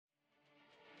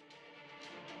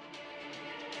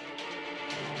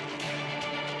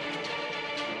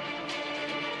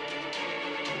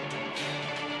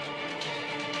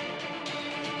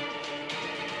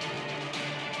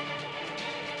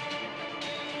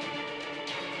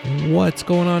What's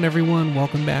going on, everyone?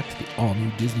 Welcome back to the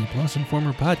all-new Disney Plus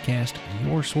Informer podcast,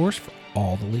 your source for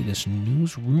all the latest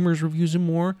news, rumors, reviews, and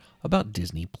more about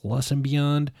Disney Plus and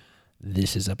beyond.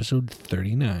 This is episode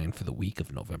 39 for the week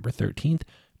of November 13th,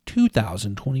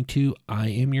 2022. I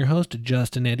am your host,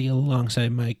 Justin Eddy,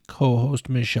 alongside my co-host,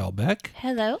 Michelle Beck.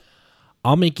 Hello.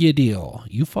 I'll make you a deal.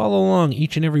 You follow along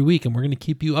each and every week, and we're going to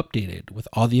keep you updated with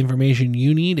all the information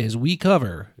you need as we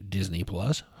cover Disney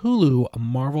Plus, Hulu,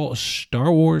 Marvel,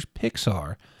 Star Wars,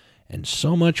 Pixar, and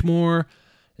so much more.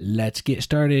 Let's get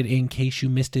started. In case you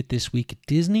missed it this week,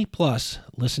 Disney Plus,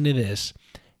 listen to this,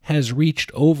 has reached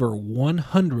over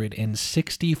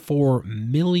 164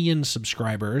 million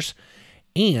subscribers,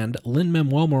 and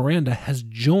Lin-Manuel Miranda has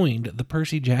joined the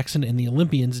Percy Jackson and the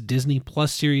Olympians Disney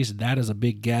Plus series. That is a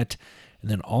big get. And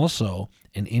then also,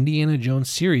 an Indiana Jones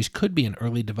series could be in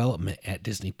early development at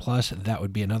Disney Plus. That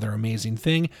would be another amazing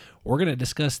thing. We're going to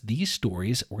discuss these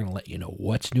stories. We're going to let you know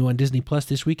what's new on Disney Plus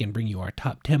this week and bring you our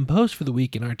top 10 posts for the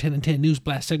week in our 10 and 10 News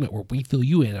Blast segment, where we fill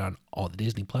you in on all the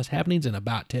Disney Plus happenings in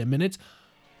about 10 minutes.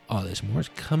 All this more is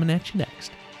coming at you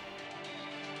next.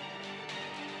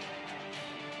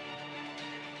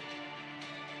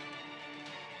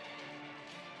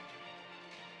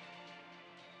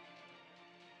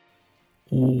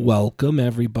 Welcome,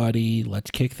 everybody.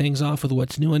 Let's kick things off with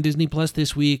what's new on Disney Plus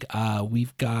this week.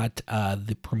 We've got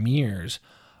the premieres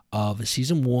of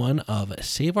Season 1 of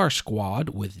Save Our Squad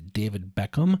with David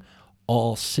Beckham,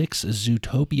 all 6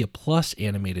 Zootopia Plus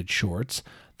animated shorts,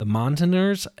 the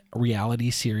Mountaineers reality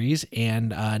series, and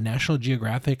National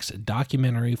Geographic's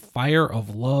documentary Fire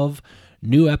of Love.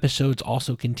 New episodes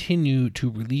also continue to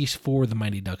release for The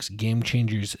Mighty Ducks Game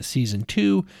Changers Season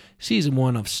 2, Season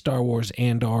 1 of Star Wars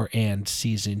Andor, and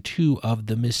Season 2 of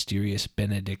The Mysterious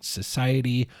Benedict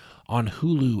Society on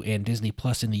Hulu and Disney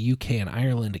Plus in the UK and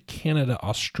Ireland, Canada,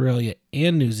 Australia,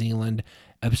 and New Zealand.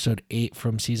 Episode 8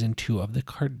 from Season 2 of The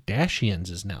Kardashians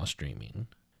is now streaming.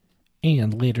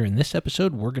 And later in this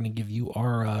episode, we're going to give you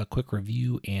our quick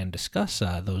review and discuss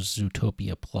those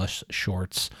Zootopia Plus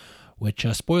shorts, which,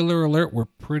 spoiler alert, were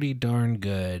pretty darn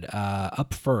good.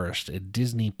 Up first,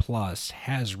 Disney Plus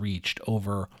has reached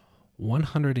over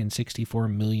 164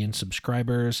 million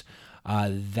subscribers.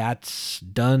 That's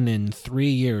done in 3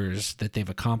 years that they've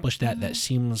accomplished that. That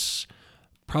seems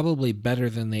probably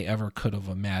better than they ever could have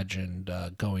imagined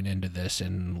going into this.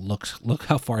 And look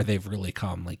how far they've really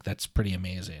come. Like, that's pretty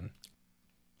amazing.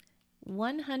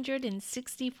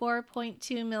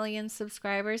 164.2 million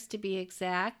subscribers to be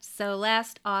exact. So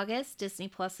last August, Disney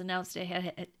Plus announced it had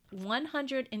hit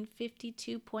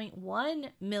 152.1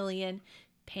 million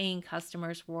paying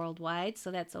customers worldwide. So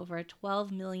that's over a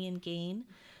 12 million gain.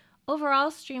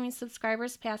 Overall, streaming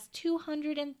subscribers passed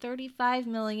 235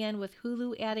 million, with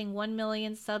Hulu adding 1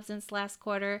 million subs since last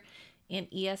quarter and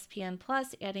ESPN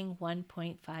Plus adding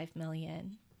 1.5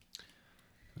 million.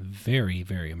 Very,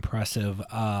 very impressive.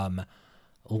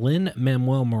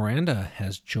 Lin-Manuel Miranda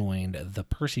has joined the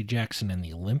Percy Jackson and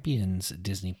the Olympians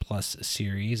Disney Plus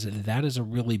series. That is a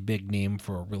really big name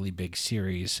for a really big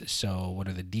series. So what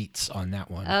are the deets on that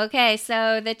one? Okay,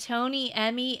 so the Tony,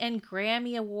 Emmy, and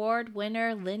Grammy Award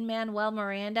winner Lin-Manuel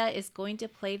Miranda is going to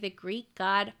play the Greek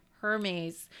god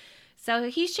Hermes.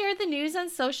 So he shared the news on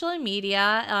social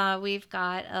media. We've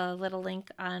got a little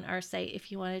link on our site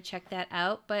if you want to check that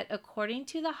out. But according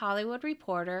to The Hollywood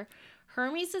Reporter,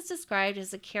 Hermes is described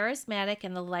as a charismatic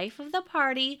and the life of the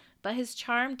party, but his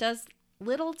charm does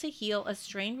little to heal a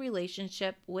strained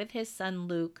relationship with his son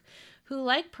Luke, who,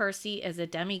 like Percy, is a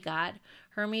demigod.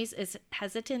 Hermes is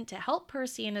hesitant to help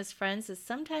Percy and his friends, as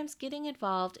sometimes getting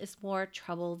involved is more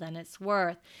trouble than it's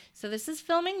worth. So this is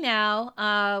filming now.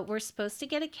 We're supposed to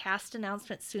get a cast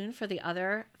announcement soon for the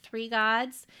other 3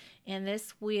 gods, and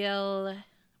this will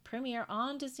premiere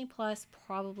on Disney Plus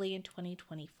probably in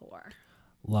 2024.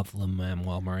 Love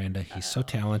Lin-Manuel Miranda. He's so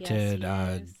talented.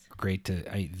 Yes, great to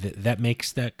that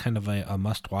makes that kind of a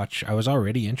must watch. I was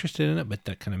already interested in it, but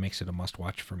that kind of makes it a must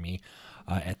watch for me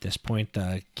at this point.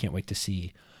 Can't wait to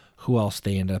see who else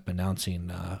they end up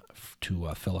announcing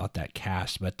to fill out that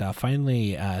cast. But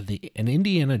finally, an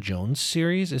Indiana Jones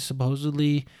series is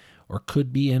supposedly or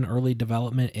could be in early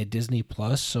development at Disney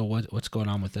Plus. So what's going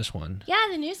on with this one? Yeah,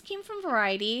 the news came from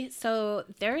Variety. So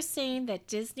they're saying that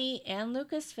Disney and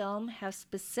Lucasfilm have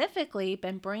specifically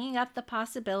been bringing up the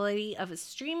possibility of a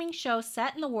streaming show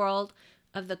set in the world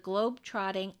of the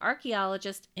globe-trotting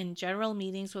archaeologist in general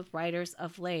meetings with writers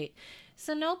of late.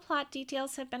 So no plot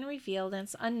details have been revealed, and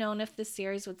it's unknown if the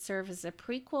series would serve as a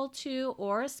prequel to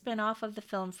or a spin-off of the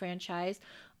film franchise,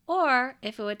 or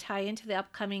if it would tie into the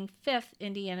upcoming 5th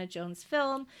Indiana Jones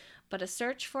film. but a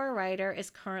search for a writer is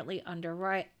currently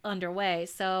underway.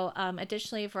 So,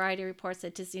 additionally, Variety reports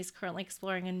that Disney is currently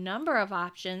exploring a number of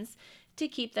options to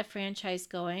keep the franchise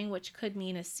going, which could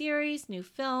mean a series, new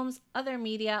films, other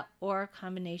media, or a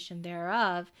combination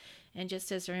thereof. And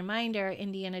just as a reminder,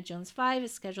 Indiana Jones 5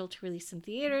 is scheduled to release in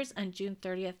theaters on June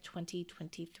 30th,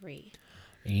 2023.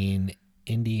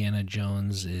 Indiana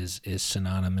Jones is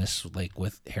synonymous like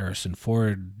with Harrison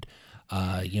Ford.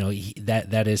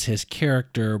 That is his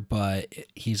character, but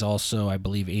he's also, I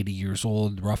believe, 80 years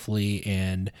old roughly,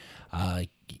 and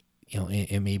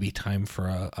it may be time for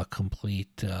a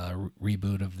complete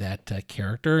reboot of that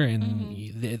character.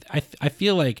 And I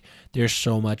feel like there's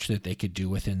so much that they could do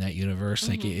within that universe.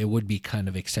 Like it would be kind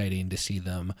of exciting to see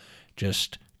them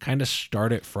just kind of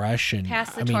start it fresh and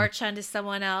pass the torch on to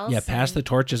someone else. Yeah, pass the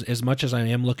torch. As much as I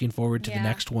am looking forward to the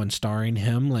next one starring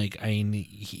him, like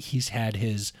he's had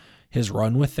his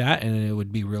run with that, and it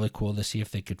would be really cool to see if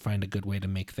they could find a good way to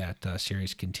make that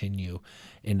series continue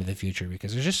into the future,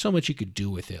 because there's just so much you could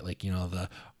do with it. Like, the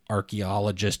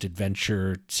archaeologist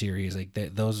adventure series, like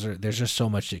there's just so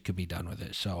much that could be done with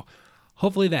it. So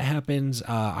hopefully that happens.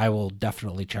 I will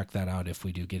definitely check that out if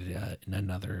we do get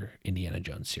another Indiana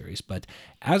Jones series. But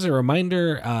as a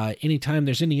reminder, anytime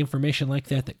there's any information like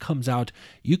that comes out,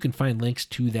 you can find links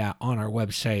to that on our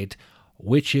website,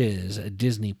 which is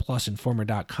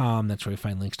DisneyPlusInformer.com. That's where we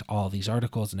find links to all these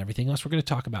articles and everything else we're going to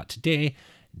talk about today.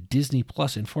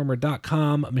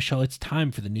 DisneyPlusInformer.com. Michelle, it's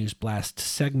time for the News Blast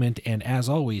segment. And as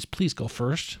always, please go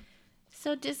first.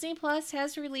 So Disney Plus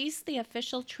has released the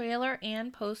official trailer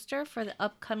and poster for the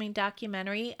upcoming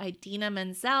documentary Idina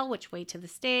Menzel, Which Way to the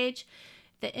Stage.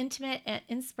 The intimate and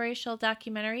inspirational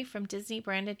documentary from Disney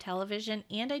Branded Television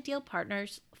and Ideal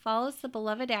Partners follows the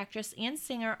beloved actress and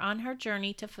singer on her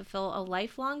journey to fulfill a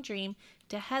lifelong dream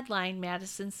to headline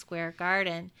Madison Square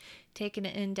Garden. Take an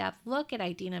in-depth look at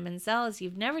Idina Menzel as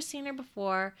you've never seen her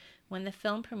before when the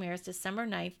film premieres December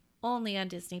 9th, only on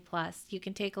Disney Plus. You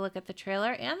can take a look at the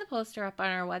trailer and the poster up on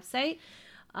our website.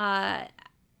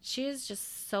 She is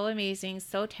just so amazing,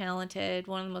 so talented,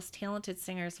 one of the most talented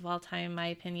singers of all time, in my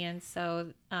opinion.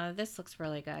 So this looks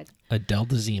really good. Adele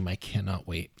Dazeem, I cannot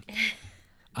wait.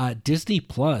 Disney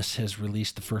Plus has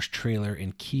released the first trailer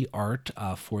and key art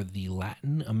for the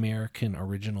Latin American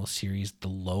original series, The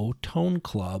Low Tone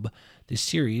Club. This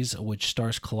series, which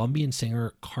stars Colombian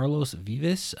singer Carlos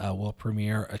Vives, will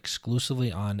premiere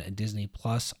exclusively on Disney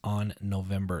Plus on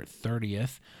November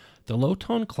 30th. The Low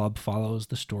Tone Club follows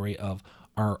the story of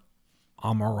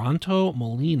Amaranto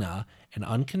Molina, an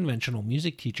unconventional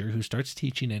music teacher who starts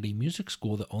teaching at a music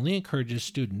school that only encourages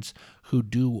students who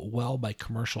do well by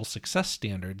commercial success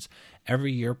standards.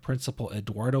 Every year, Principal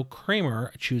Eduardo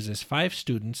Kramer chooses 5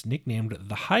 students, nicknamed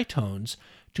the High Tones,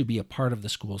 to be a part of the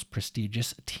school's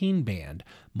prestigious teen band.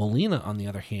 Molina, on the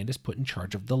other hand, is put in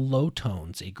charge of the Low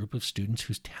Tones, a group of students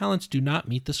whose talents do not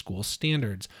meet the school's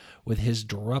standards. With his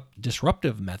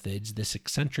disruptive methods, this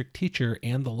eccentric teacher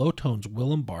and the Low Tones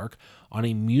will embark on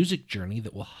a music journey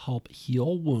that will help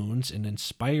heal wounds and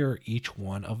inspire each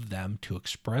one of them to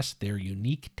express their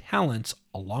unique talents.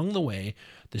 Along the way,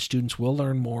 the students will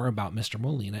learn more about Mr.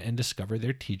 Molina and discover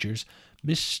their teacher's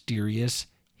mysterious,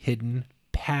 hidden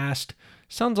past.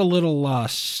 Sounds a little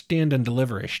Stand and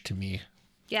Deliver-ish to me.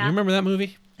 Yeah. You remember that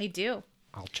movie? I do.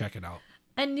 I'll check it out.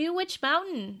 A new Witch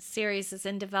Mountain series is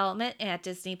in development at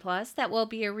Disney Plus that will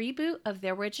be a reboot of the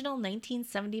original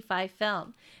 1975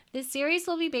 film. This series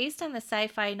will be based on the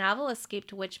sci-fi novel Escape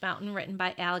to Witch Mountain, written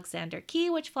by Alexander Key,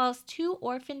 which follows 2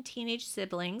 orphan teenage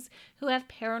siblings who have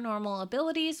paranormal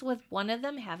abilities, with one of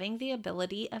them having the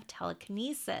ability of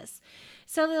telekinesis.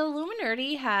 So the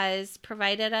Illuminati has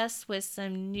provided us with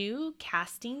some new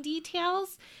casting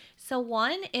details. So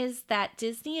one is that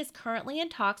Disney is currently in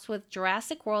talks with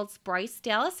Jurassic World's Bryce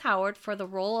Dallas Howard for the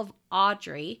role of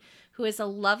Audrey, who is a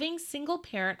loving single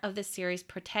parent of the series'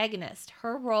 protagonist.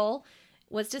 Her role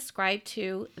was described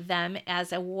to them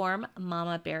as a warm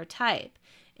mama bear type.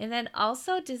 And then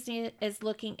also Disney is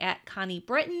looking at Connie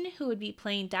Britton, who would be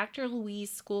playing Dr. Louise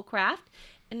Schoolcraft,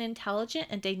 an intelligent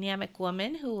and dynamic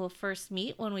woman who we'll first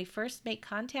meet when we first make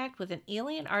contact with an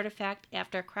alien artifact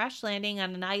after a crash landing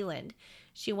on an island.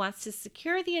 She wants to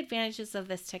secure the advantages of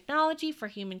this technology for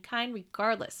humankind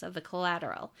regardless of the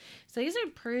collateral. So these are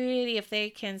pretty, if they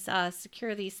can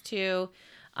secure these two.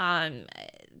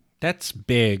 That's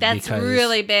big. That's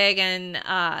really big, and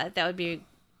that would be...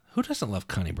 Who doesn't love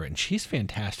Connie Britton? She's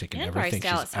fantastic in everything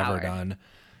she's ever done.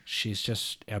 She's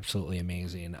just absolutely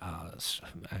amazing.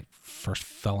 I first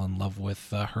fell in love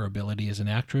with her ability as an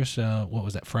actress. What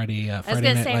was that? Friday Night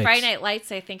Lights. Friday Night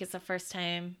Lights, I think, is the first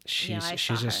time she's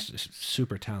just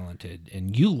super talented.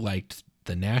 And you liked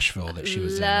the Nashville that she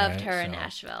was Loved in. her in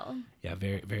Nashville. Yeah,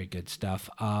 very, very good stuff.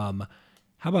 How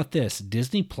about this?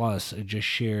 Disney Plus just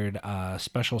shared a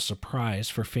special surprise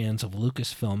for fans of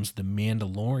Lucasfilm's The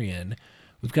Mandalorian.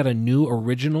 We've got a new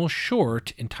original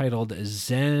short entitled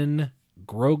Zen,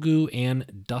 Grogu,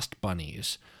 and Dust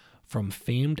Bunnies from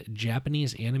famed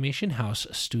Japanese animation house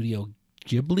Studio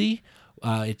Ghibli.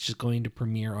 It's just going to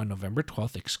premiere on November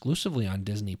 12th exclusively on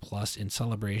Disney Plus in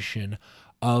celebration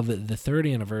of the third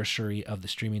anniversary of the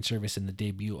streaming service and the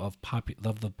debut of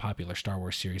the popular Star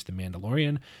Wars series The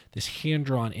Mandalorian. This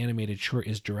hand-drawn animated short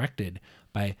is directed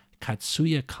by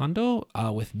Katsuya Kondo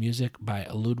with music by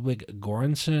Ludwig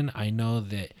Göransson. I know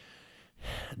that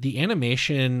the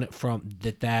animation from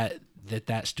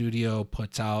that studio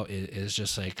puts out is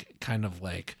just like kind of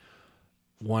like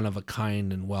one of a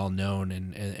kind and well known,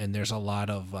 and there's a lot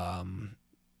of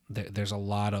there's a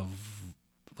lot of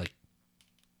like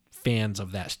fans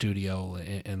of that studio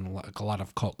and like a lot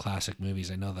of cult classic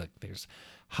movies. I know that there's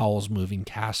Howl's Moving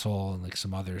Castle and like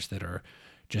some others that are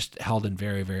just held in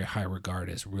very, very high regard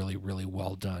as really, really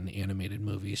well done animated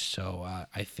movies. So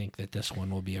I think that this one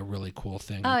will be a really cool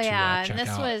thing. Oh, to, yeah. check And this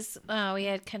out. was, we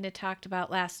had kind of talked about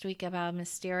last week about a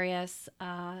mysterious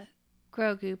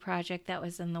Grogu project that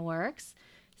was in the works.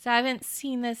 So I haven't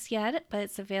seen this yet, but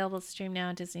it's available to stream now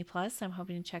on Disney Plus. I'm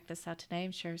hoping to check this out today.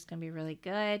 I'm sure it's going to be really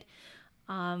good.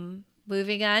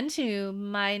 Moving on to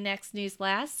my next news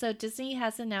last. So Disney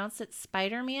has announced that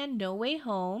Spider-Man No Way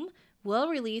Home will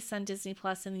release on Disney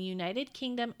Plus in the United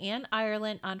Kingdom and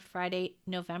Ireland on Friday,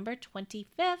 November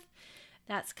 25th.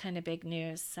 That's kind of big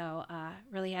news. So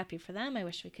really happy for them. I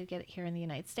wish we could get it here in the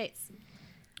United States.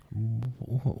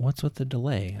 What's with the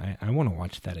delay? I want to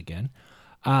watch that again.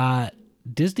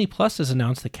 Disney Plus has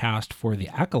announced the cast for The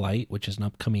Acolyte, which is an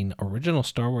upcoming original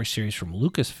Star Wars series from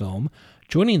Lucasfilm.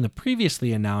 Joining the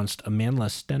previously announced Amandla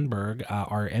Stenberg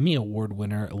are Emmy Award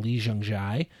winner Lee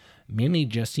Jung-jae, Manny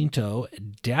Jacinto,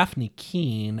 Daphne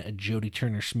Keane, Jodie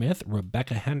Turner-Smith,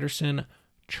 Rebecca Henderson,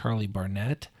 Charlie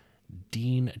Barnett,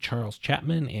 Dean Charles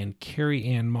Chapman, and Carrie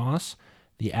Ann Moss.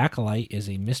 The Acolyte is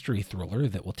a mystery thriller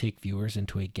that will take viewers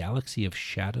into a galaxy of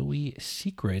shadowy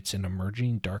secrets and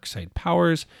emerging dark side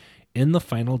powers. In the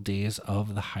final days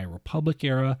of the High Republic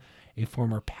era, a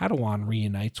former Padawan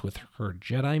reunites with her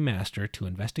Jedi Master to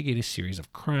investigate a series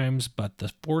of crimes, but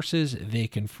the forces they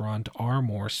confront are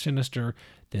more sinister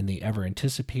than they ever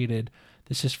anticipated.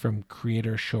 This is from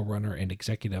creator, showrunner, and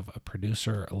executive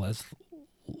producer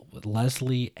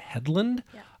Leslie Headland.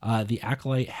 Yeah. The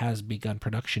Acolyte has begun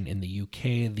production in the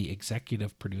UK. The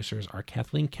executive producers are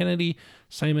Kathleen Kennedy,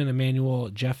 Simon Emanuel,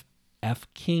 Jeff F.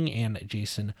 King, and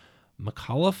Jason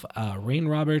McAuliffe. Rain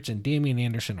Roberts and Damian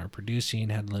Anderson are producing.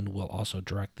 Headland will also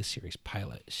direct the series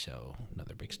pilot. So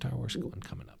another big Star Wars one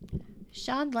coming up.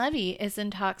 Sean Levy is in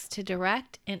talks to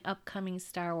direct an upcoming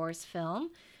Star Wars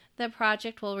film. The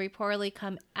project will reportedly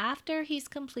come after he's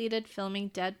completed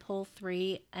filming Deadpool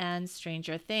 3 and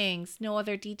Stranger Things. No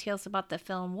other details about the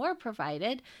film were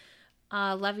provided.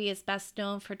 Levy is best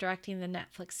known for directing the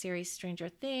Netflix series Stranger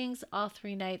Things, All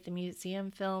Three Night, the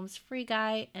museum films, Free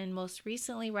Guy, and most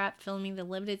recently wrapped filming the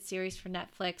limited series for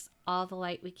Netflix, All the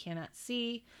Light We Cannot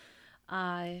See.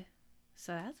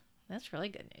 So that's really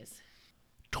good news.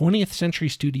 20th Century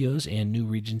Studios and New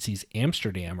Regency's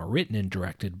Amsterdam are written and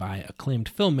directed by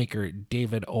acclaimed filmmaker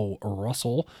David O.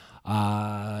 Russell,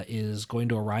 is going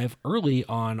to arrive early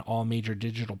on all major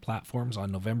digital platforms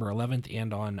on November 11th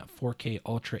and on 4K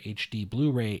Ultra HD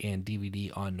Blu-ray and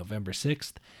DVD on November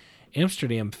 6th.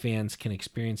 Amsterdam fans can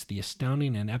experience the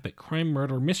astounding and epic crime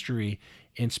murder mystery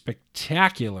in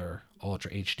spectacular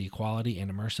Ultra HD quality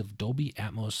and immersive Dolby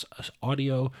Atmos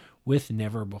audio with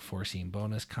never-before-seen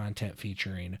bonus content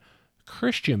featuring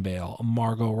Christian Bale,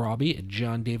 Margot Robbie,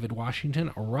 John David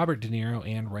Washington, Robert De Niro,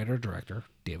 and writer-director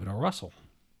David O. Russell.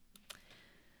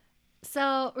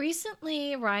 So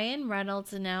recently, Ryan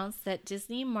Reynolds announced that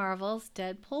Disney Marvel's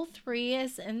Deadpool 3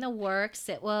 is in the works.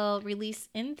 It will release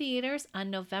in theaters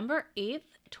on November 8th,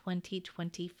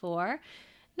 2024.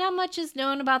 Not much is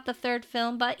known about the third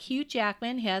film, but Hugh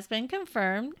Jackman has been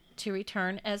confirmed to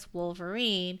return as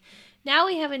Wolverine. Now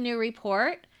we have a new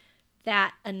report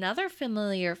that another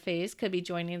familiar face could be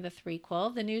joining the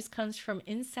threequel. The news comes from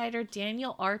insider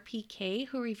Daniel RPK,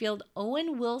 who revealed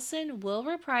Owen Wilson will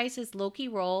reprise his Loki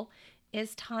role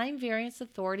as Time Variance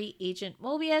Authority Agent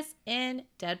Mobius in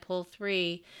Deadpool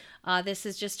 3. This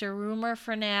is just a rumor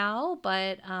for now,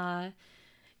 but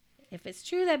if it's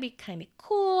true, that'd be kind of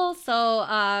cool.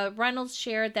 So Reynolds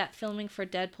shared that filming for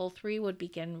Deadpool 3 would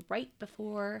begin right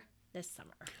before this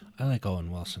summer. I like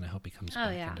Owen Wilson. I hope he comes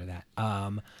back into that.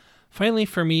 Finally,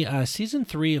 for me, season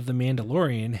 3 of The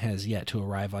Mandalorian has yet to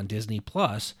arrive on Disney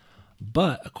Plus,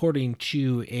 But according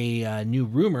to a new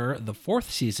rumor, the fourth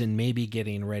season may be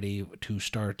getting ready to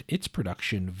start its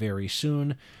production very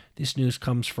soon. This news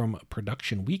comes from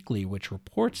Production Weekly, which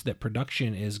reports that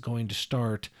production is going to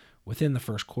start within the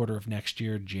first quarter of next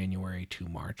year, January to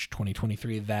March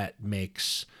 2023. That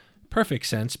makes perfect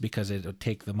sense because it'll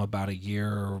take them about a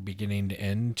year beginning to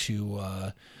end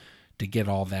to get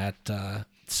all that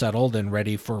settled and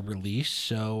ready for release.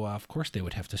 So, of course, they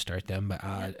would have to start them.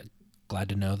 But glad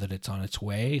to know that it's on its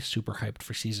way. Super hyped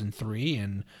for season 3,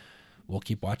 and we'll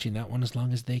keep watching that one as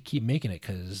long as they keep making it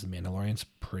because The Mandalorian's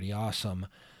pretty awesome.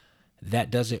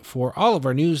 That does it for all of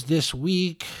our news this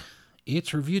week.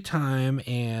 It's review time,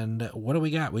 and what do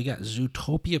we got? We got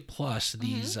Zootopia Plus,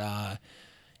 these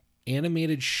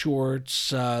animated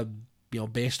shorts,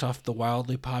 based off the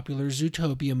wildly popular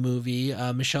Zootopia movie.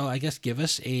 Michelle, I guess give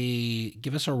us a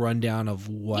rundown of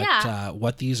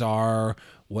what these are,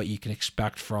 what you can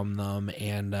expect from them,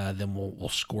 and then we'll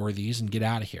score these and get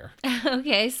out of here.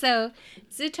 Okay, so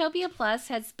Zootopia Plus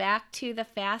heads back to the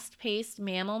fast-paced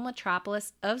mammal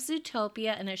metropolis of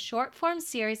Zootopia in a short-form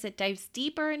series that dives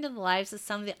deeper into the lives of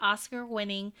some of the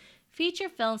Oscar-winning feature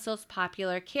film's most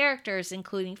popular characters,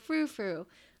 including Frou Frou,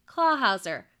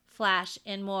 Clawhauser, Flash,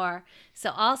 and more. So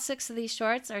all 6 of these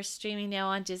shorts are streaming now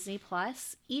on Disney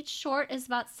Plus. Each short is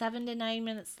about 7 to 9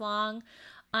 minutes long.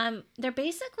 They're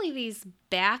basically these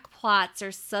back plots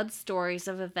or sub-stories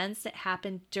of events that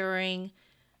happened during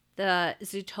the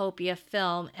Zootopia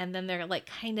film, and then they're like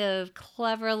kind of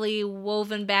cleverly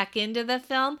woven back into the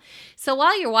film. So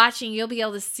while you're watching, you'll be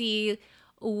able to see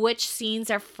which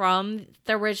scenes are from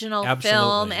the original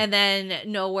film, and then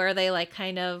know where they like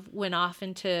kind of went off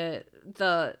into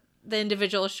the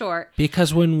individual short.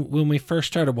 Because when we first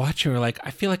started watching, we were like,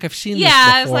 I feel like I've seen this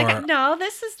before. I was like, no,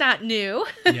 this is not new.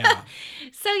 Yeah.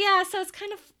 So it's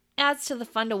kind of adds to the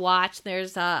fun to watch.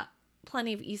 There's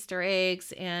plenty of Easter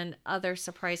eggs and other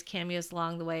surprise cameos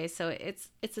along the way. So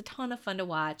it's a ton of fun to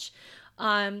watch.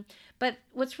 But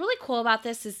what's really cool about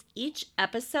this is each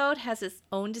episode has its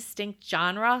own distinct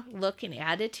genre, look, and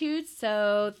attitude.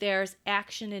 So there's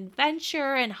action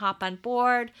adventure and hop on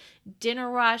board.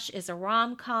 Dinner Rush is a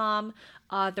rom-com.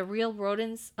 The Real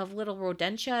Rodents of Little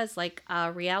Rodentia is like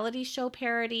a reality show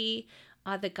parody.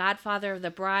 The Godfather of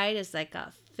the Bride is like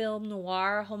a film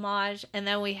noir homage. And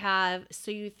then we have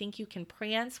So You Think You Can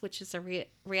Prance, which is a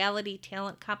reality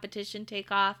talent competition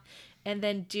takeoff. And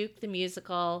then Duke the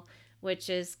Musical, which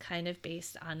is kind of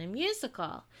based on a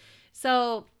musical.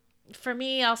 So for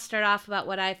me, I'll start off about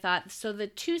what I thought. So the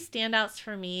 2 standouts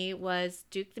for me was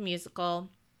Duke the Musical.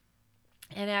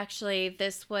 And actually,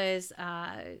 this was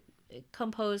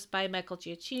composed by Michael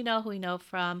Giacchino, who we know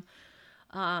from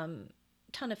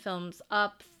ton of films,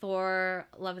 Up, Thor,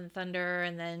 Love and Thunder,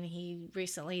 and then he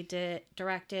recently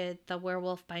directed The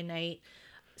Werewolf by Night.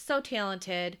 So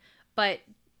talented. But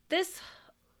this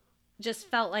just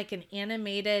felt like an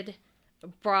animated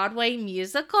Broadway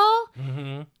musical.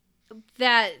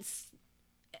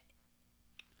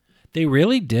 They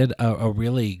really did a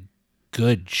really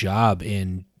good job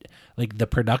in, like, the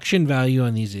production value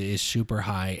on these is super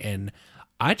high, and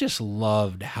I just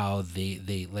loved how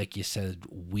they like you said,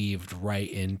 weaved right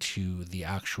into the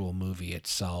actual movie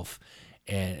itself,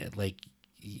 and like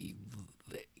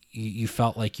you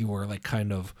felt like you were like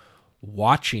kind of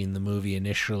watching the movie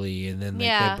initially, and then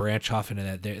they branch off into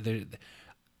that. They're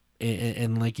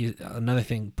and like another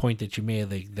point that you made,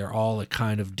 like they're all like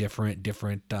kind of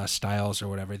different styles or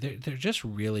whatever. They're just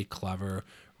really clever,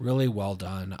 really well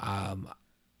done.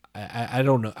 I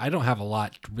don't know. I don't have a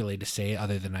lot really to say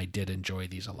other than I did enjoy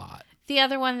these a lot. The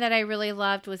other one that I really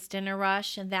loved was Dinner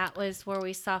Rush, and that was where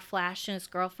we saw Flash and his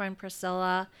girlfriend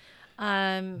Priscilla.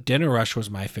 Dinner Rush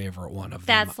was my favorite one of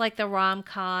them. That's like the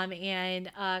rom-com, and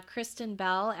Kristen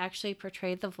Bell actually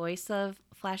portrayed the voice of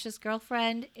Flash's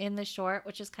girlfriend in the short,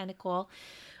 which is kind of cool.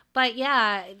 But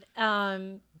yeah,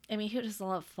 I mean, who doesn't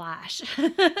love Flash?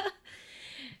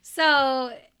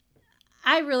 So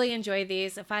I really enjoy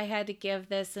these. If I had to give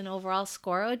this an overall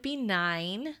score, it would be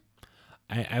 9.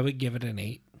 I would give it an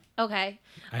 8. Okay.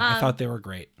 I thought they were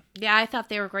great. Yeah, I thought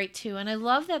they were great too. And I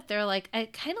love that they're like, I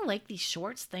kind of like these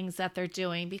shorts things that they're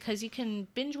doing, because you can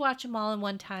binge watch them all in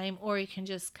one time, or you can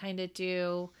just kind of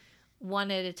do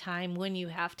one at a time when you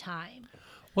have time.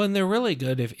 Well, and they're really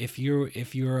good if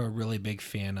you're a really big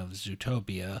fan of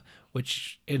Zootopia,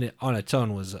 which on its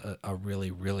own was a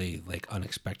really, really like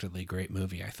unexpectedly great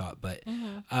movie, I thought. But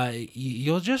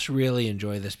you'll just really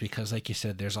enjoy this because, like you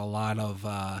said, there's a lot of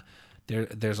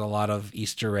there's a lot of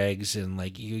Easter eggs, and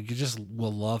like you just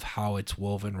will love how it's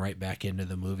woven right back into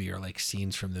the movie, or like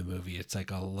scenes from the movie. It's like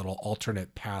a little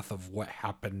alternate path of what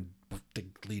happened to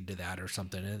lead to that or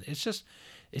something, and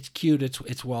it's cute,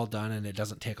 it's well done, and it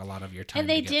doesn't take a lot of your time. And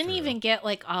they to get didn't through. even get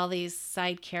like all these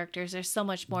side characters. There's so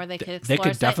much more they could They explore.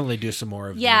 could definitely do some more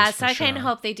of yeah, these, so I kind sure. of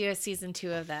hope they do a season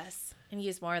 2 of this and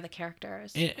use more of the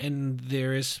characters. And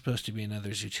there is supposed to be another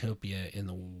Zootopia in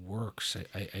the works.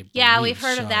 I yeah, believe, we've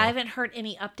heard so. of that. I haven't heard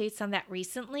any updates on that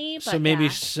recently. But So maybe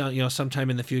yeah. sometime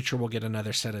in the future we'll get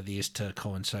another set of these to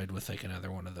coincide with like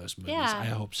another one of those movies. Yeah. I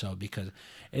hope so, because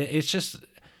it's just,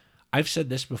 I've said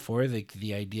this before, like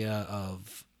the idea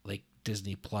of like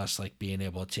Disney Plus like being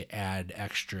able to add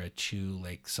extra to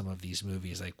like some of these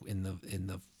movies, like in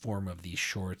the form of these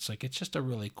shorts, like it's just a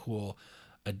really cool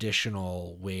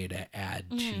additional way to add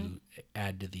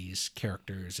to these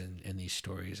characters and these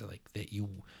stories like that you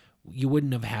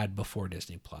wouldn't have had before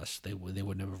Disney Plus. They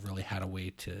wouldn't have really had a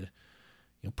way to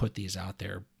put these out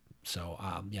there. So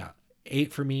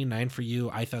 8 for me, 9 for you.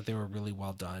 I thought they were really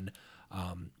well done.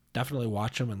 Definitely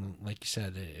watch them, and like you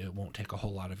said, it won't take a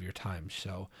whole lot of your time.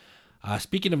 So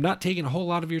speaking of not taking a whole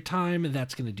lot of your time,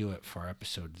 that's going to do it for our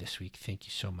episode this week. Thank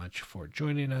you so much for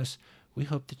joining us. We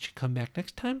hope that you come back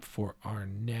next time for our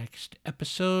next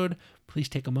episode. Please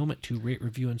take a moment to rate,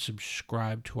 review, and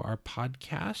subscribe to our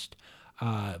podcast.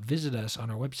 Visit us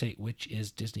on our website, which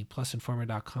is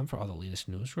DisneyPlusInformer.com, for all the latest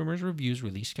news, rumors, reviews,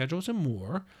 release schedules, and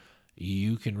more.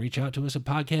 You can reach out to us at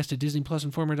podcast at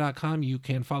DisneyPlusInformer.com. You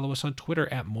can follow us on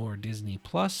Twitter at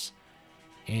MoreDisneyPlus.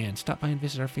 And stop by and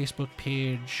visit our Facebook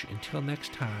page. Until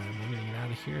next time, we're going to get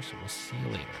out of here, so we'll see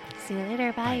you later. See you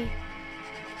later. Bye.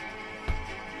 Bye.